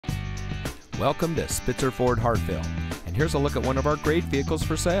Welcome to Spitzer Ford Hartville, and here's a look at one of our great vehicles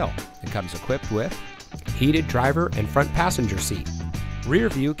for sale. It comes equipped with heated driver and front passenger seat, rear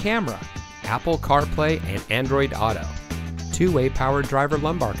view camera, Apple CarPlay and Android Auto, two-way power driver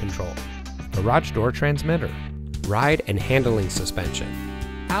lumbar control, garage door transmitter, ride and handling suspension,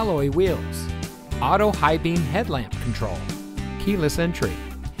 alloy wheels, auto high beam headlamp control, keyless entry,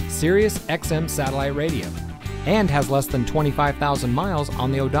 Sirius XM satellite radio, and has less than 25,000 miles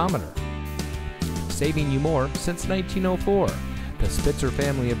on the odometer. Saving you more since 1904. The Spitzer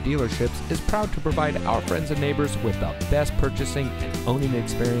family of dealerships is proud to provide our friends and neighbors with the best purchasing and owning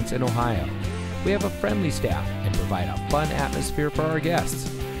experience in Ohio. We have a friendly staff and provide a fun atmosphere for our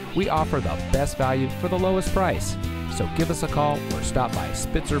guests. We offer the best value for the lowest price. So give us a call or stop by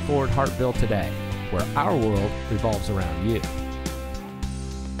Spitzer Ford Hartville today, where our world revolves around you.